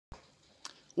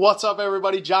What's up,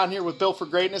 everybody? John here with Built for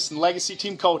Greatness and Legacy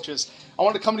Team Coaches. I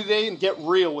wanted to come today and get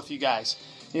real with you guys.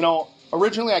 You know,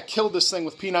 originally I killed this thing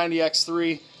with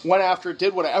P90X, went after it,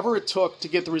 did whatever it took to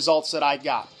get the results that I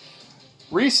got.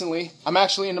 Recently, I'm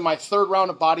actually into my third round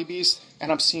of Body Beast,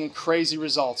 and I'm seeing crazy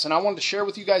results. And I wanted to share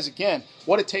with you guys again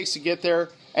what it takes to get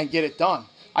there and get it done.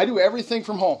 I do everything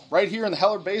from home, right here in the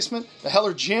Heller basement, the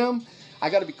Heller gym. I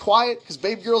got to be quiet because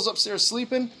baby girl's upstairs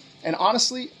sleeping. And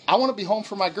honestly, I want to be home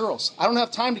for my girls. I don't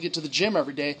have time to get to the gym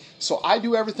every day, so I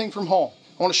do everything from home.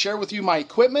 I want to share with you my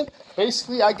equipment.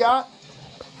 Basically, I got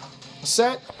a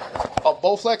set of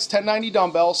Bowflex 1090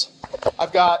 dumbbells.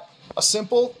 I've got a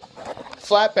simple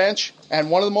flat bench,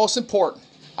 and one of the most important,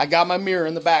 I got my mirror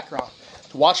in the background.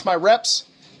 To watch my reps,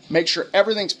 make sure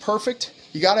everything's perfect.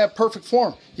 You got to have perfect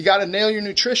form. You got to nail your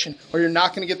nutrition, or you're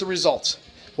not going to get the results.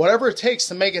 Whatever it takes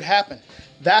to make it happen.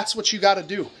 That's what you got to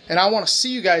do. And I want to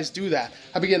see you guys do that.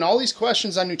 I've been getting all these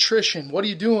questions on nutrition. What are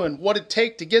you doing? What it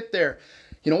take to get there?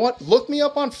 You know what? Look me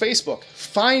up on Facebook.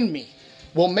 Find me.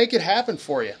 We'll make it happen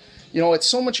for you. You know, it's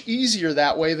so much easier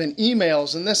that way than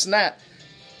emails and this and that.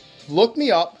 Look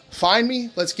me up. Find me.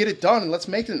 Let's get it done. And let's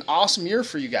make it an awesome year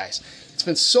for you guys. It's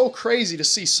been so crazy to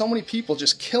see so many people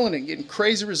just killing it and getting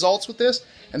crazy results with this.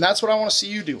 And that's what I want to see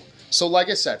you do. So like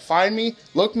I said, find me,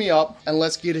 look me up, and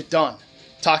let's get it done.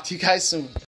 Talk to you guys soon.